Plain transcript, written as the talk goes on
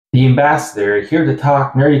the Ambassador, here to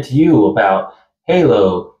talk nerdy to you about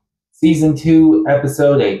Halo Season 2,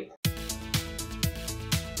 Episode 8.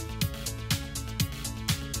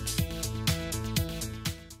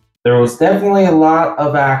 There was definitely a lot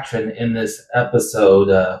of action in this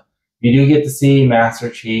episode. You do get to see Master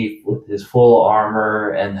Chief with his full armor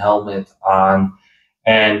and helmet on,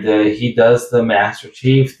 and he does the Master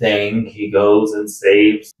Chief thing. He goes and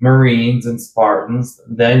saves Marines and Spartans.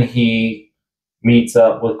 Then he meets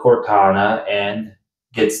up with Cortana and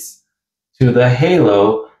gets to the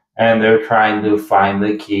Halo, and they're trying to find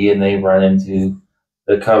the key, and they run into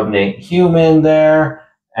the Covenant human there,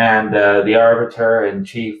 and the Arbiter and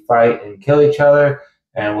Chief fight and kill each other.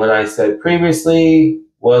 And what I said previously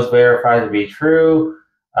was verified to be true.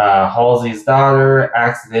 Halsey's daughter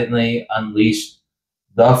accidentally unleashed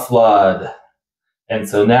the Flood. And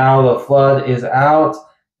so now the Flood is out,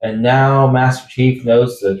 and now Master Chief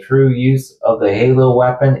knows the true use of the Halo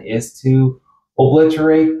weapon is to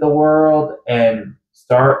obliterate the world and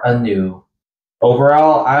start anew.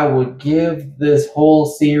 Overall, I would give this whole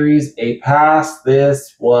series a pass.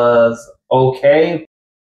 This was okay.